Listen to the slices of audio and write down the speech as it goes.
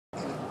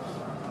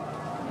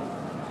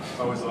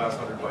What was the last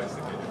 100 bites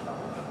that you did?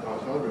 I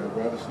was hungry. I'd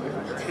rather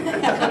Snickers.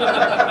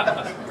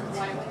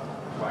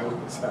 Why would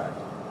you sack?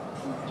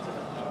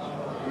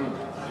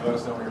 Let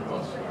us know when you're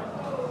close.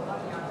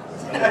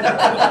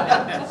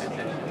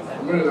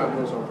 I'm really not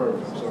doing this on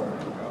purpose. I'm sorry.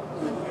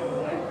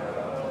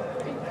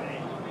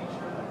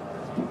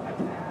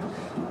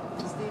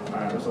 All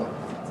right, what's up?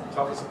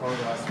 Toughest opponent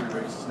the last 3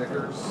 weeks,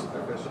 Snickers,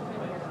 efficient.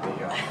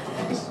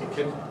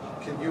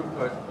 Can you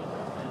put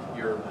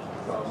your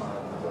thumb on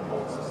the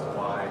pulse as to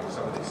why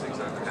some of these things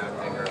that are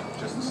happening or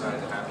just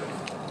decided to happen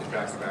in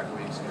back-to-back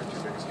weeks in your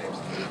 2 biggest games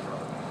to do from?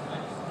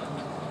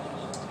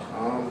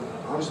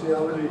 Honestly,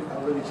 I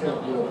really can't,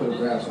 put a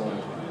grasp on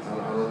it. I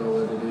don't know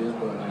what it is,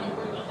 but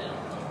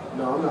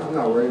no, I'm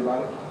not worried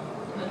about it.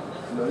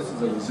 This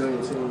is a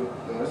resilient team.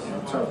 This is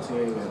a tough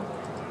team, and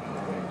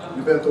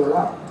we've been through a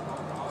lot.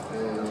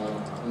 And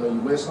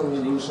you win some,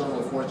 you lose some,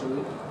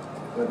 unfortunately.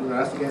 But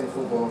that's the game of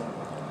football.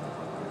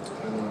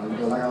 And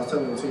like I was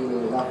telling the team in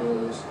the locker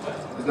room, it's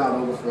not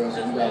over for us,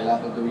 and we got a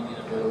lot to do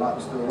and a lot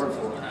to still work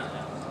for.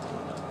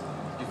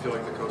 You feel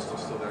like the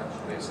coastal's still there?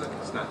 I mean, it's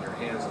not in your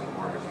hands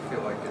anymore, but you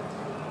feel like it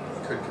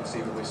could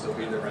conceivably still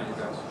be there for you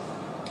guys?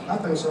 I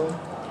think so.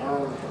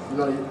 I'm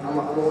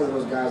one of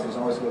those guys that's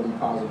always going to be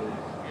positive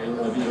and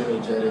be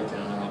energetic,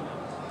 and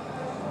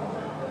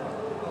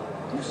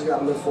you just got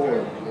to look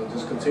forward and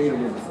just continue to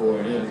move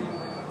forward. Really.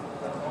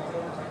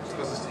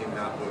 Because this team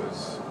now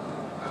was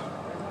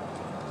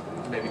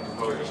maybe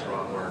composure is the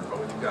wrong word, but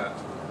when you've got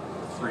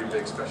 3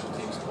 big special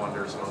teams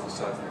wonders and all of a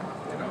sudden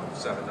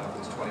 7-0,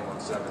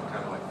 21-7,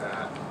 kind of like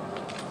that.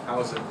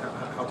 How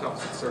tough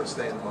is it to sort of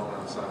stay in the moment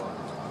on the sideline?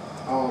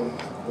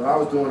 What I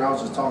was doing, I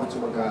was just talking to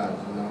my guys,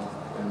 and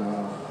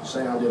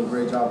Shane did a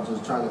great job of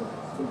just trying to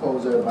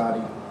compose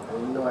everybody.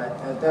 And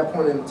at that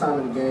point in the time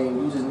of the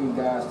game, you just need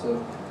guys to,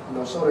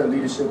 show their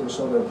leadership and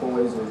show their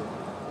poise, and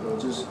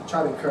just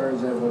try to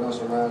encourage everyone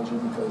else around you,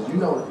 because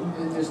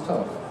it's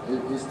tough.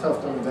 It's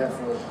tough coming back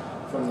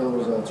from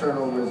those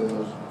turnovers and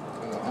those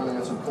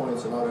unanswered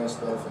points and all that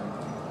stuff. And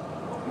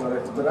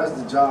but that's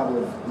the job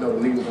of the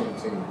leaders on the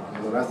team.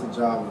 That's the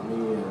job of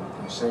me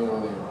and Shane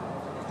and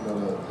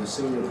the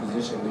senior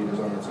position leaders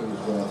on the team as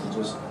well, to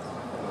just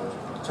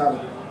try to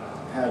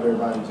have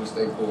everybody just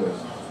stay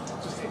poised.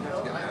 Just need to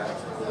get mad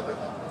a little bit.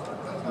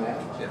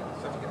 Mad? Yeah,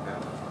 tough to get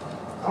mad.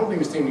 I don't think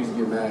this team needs to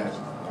get mad.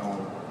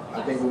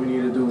 I think what we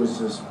need to do is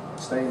just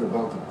stay in the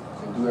bunker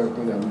and do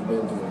everything that we've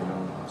been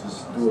doing.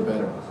 Just do it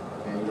better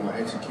and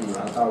execute.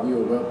 I thought we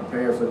were well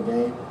prepared for the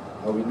game.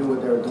 We knew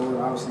what they were doing.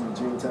 Obviously,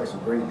 Virginia Tech's a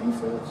great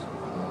defense.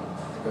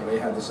 They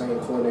had the same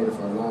coordinator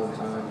for a long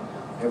time.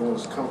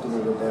 Everyone's comfortable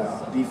with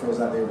that defense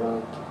that they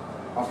run.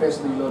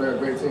 Offensively, they're a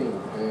great team.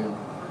 And,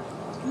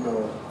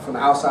 from the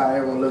outside,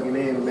 everyone looking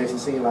in, it makes it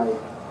seem like,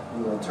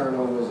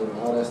 turnovers and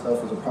all that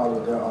stuff is a problem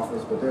with their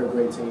offense. But they're a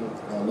great team.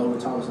 Logan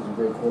Thomas is a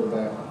great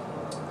quarterback.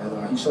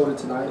 And he showed it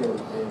tonight, and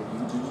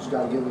you just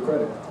got to give him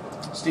credit.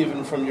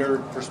 Stephen, from your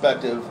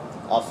perspective,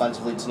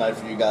 offensively tonight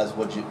for you guys,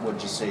 what'd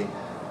you see?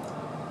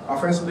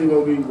 Offensively,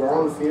 when we were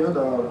on the field,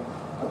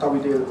 I thought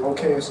we did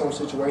okay in some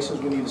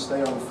situations. We need to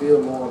stay on the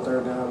field more on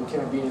 3rd down. We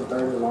can't be in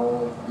 3rd and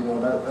long.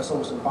 That's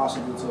almost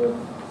impossible to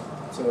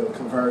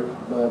convert.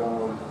 But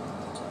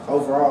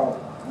overall,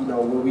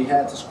 when we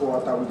had to score,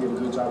 I thought we did a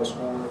good job of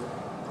scoring.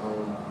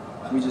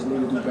 We just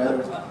need to do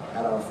better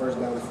at our 1st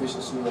down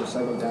efficiency on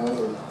 2nd down.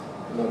 And,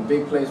 the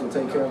big plays will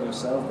take care of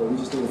themselves, but we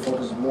just need to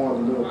focus more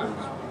on the little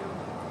things.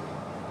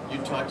 You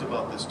talked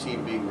about this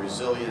team being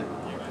resilient.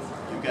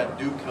 You've got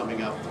Duke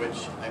coming up,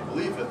 which I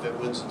believe if it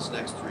wins its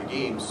next 3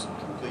 games,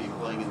 completely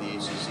playing in the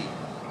ACC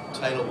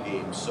title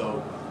game.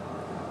 So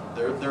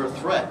they're a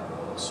threat.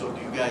 So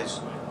do you guys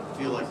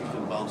feel like you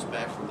can bounce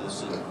back from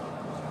this?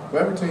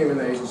 Well, every team in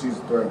the ACC is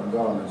a threat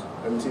regardless.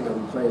 Every team that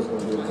we play is going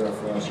to be a threat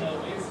for us.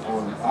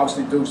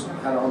 Obviously, Duke's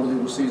had an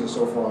unbelievable season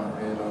so far,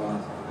 and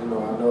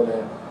I know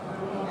that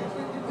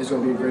it's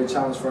going to be a great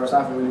challenge for us.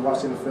 I haven't really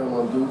watched any film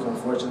on Duke.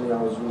 Unfortunately,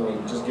 I was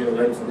just getting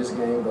ready for this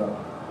game, but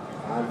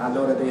I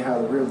know that they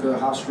have a real good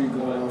hot streak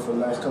going on for the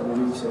last couple of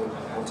weeks, and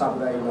on top of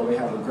that, they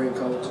have a great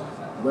coach,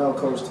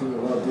 well-coached team,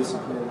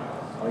 well-disciplined.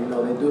 They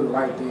do the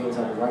right things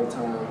at the right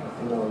time.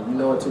 You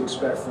know what to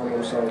expect from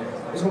them, so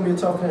it's going to be a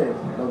tough game,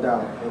 no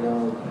doubt.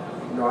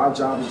 And our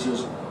job is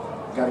just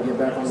got to get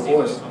back on the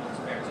horse.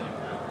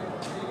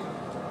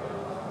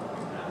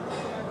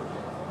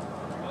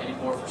 Any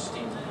more for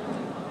Steve?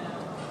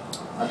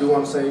 I do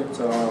want to say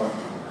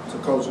to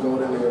Coach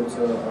Golden and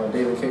to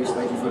David Case,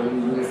 thank you for the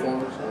new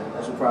uniforms.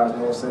 I'm surprised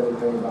no one said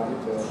anything about it,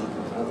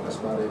 but that's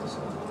about it. So,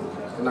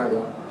 good night,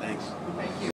 y'all. Thanks. Thank you.